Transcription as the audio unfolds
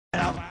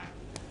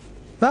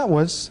That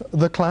was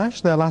The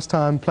Clash, their last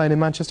time playing in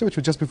Manchester, which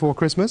was just before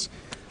Christmas.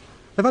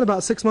 They've had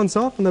about 6 months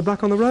off and they're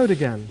back on the road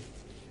again.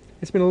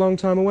 It's been a long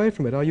time away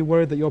from it. Are you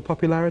worried that your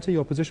popularity,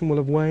 your position will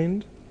have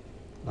waned?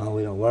 Oh,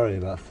 we don't worry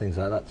about things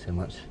like that too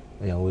much.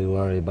 You know, we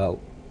worry about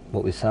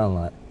what we sound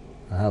like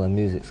and how the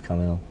music's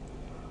coming on.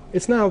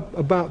 It's now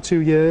about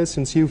 2 years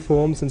since you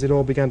formed, since it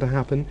all began to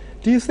happen.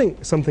 Do you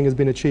think something has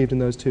been achieved in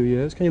those 2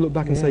 years? Can you look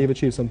back and say you've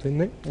achieved something,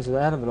 Nick? There's a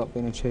hell of a lot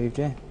being achieved,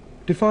 yeah.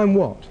 Define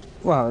what?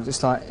 Well,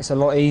 it's like, it's a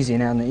lot easier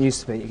now than it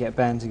used to be to get a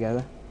band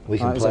together. We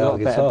can like, play our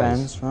guitars. There's a lot better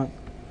bands, right?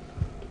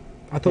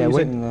 I thought you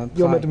said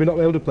you're meant to be not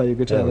able to play your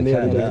guitar in the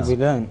early days. We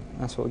learn.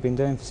 That's what we've been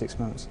doing for 6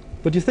 months.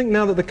 But do you think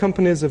now that the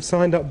companies have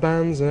signed up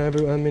bands and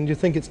I mean, do you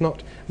think it's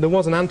not... There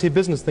was an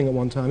anti-business thing at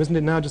one time, isn't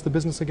it now just the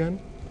business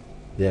again?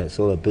 Yeah, it's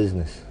all a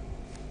business.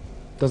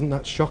 Doesn't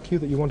that shock you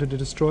that you wanted to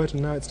destroy it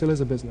and now it still is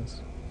a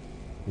business?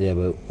 Yeah,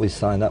 but we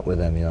signed up with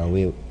them, you know.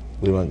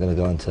 We weren't going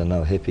to go into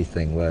no hippie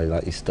thing where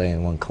like you stay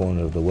in one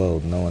corner of the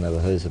world and no one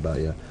ever hears about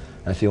you.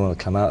 And if you want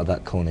to come out of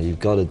that corner, you've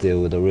got to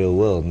deal with the real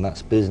world, and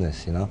that's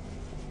business, you know.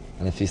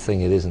 And if you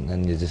think it isn't,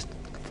 then you're just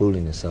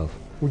fooling yourself.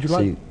 Would you so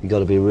like... you got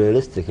to be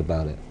realistic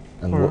about it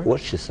and right.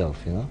 watch yourself,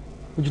 you know.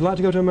 Would you like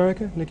to go to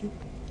America, Nicky?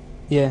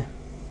 Yeah.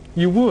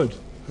 You would?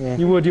 Yeah.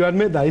 You would, you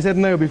admit that? He said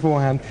no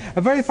beforehand.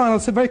 A very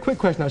very quick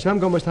question actually, I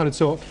haven't got much time to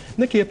talk.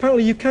 Nicky,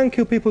 apparently you can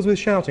kill people with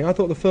shouting. I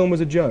thought the film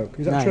was a joke.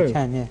 Is that true? No, you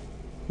can, yeah.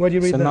 Where do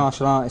you read that? It's a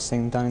martial artist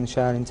thing done in the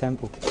Shaolin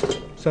Temple.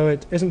 So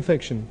it isn't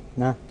fiction?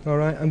 No. All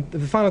right, and the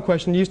final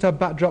question, you used to have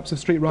backdrops of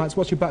street riots.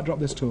 What's your backdrop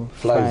this tour?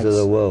 Flags of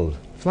the world.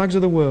 Flags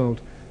of the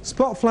world.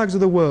 Spot Flags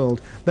of the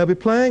World. They'll be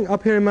playing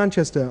up here in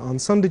Manchester on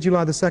Sunday,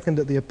 July the 2nd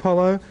at the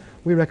Apollo.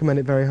 We recommend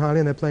it very highly,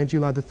 and they're playing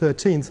July the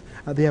 13th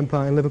at the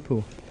Empire in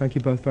Liverpool. Thank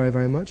you both very,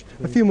 very much.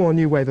 A few more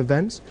new wave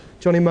events.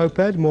 Johnny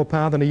Moped, more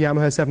power than a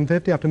Yamaha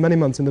 750 after many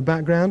months in the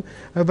background.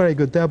 A very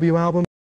good debut album.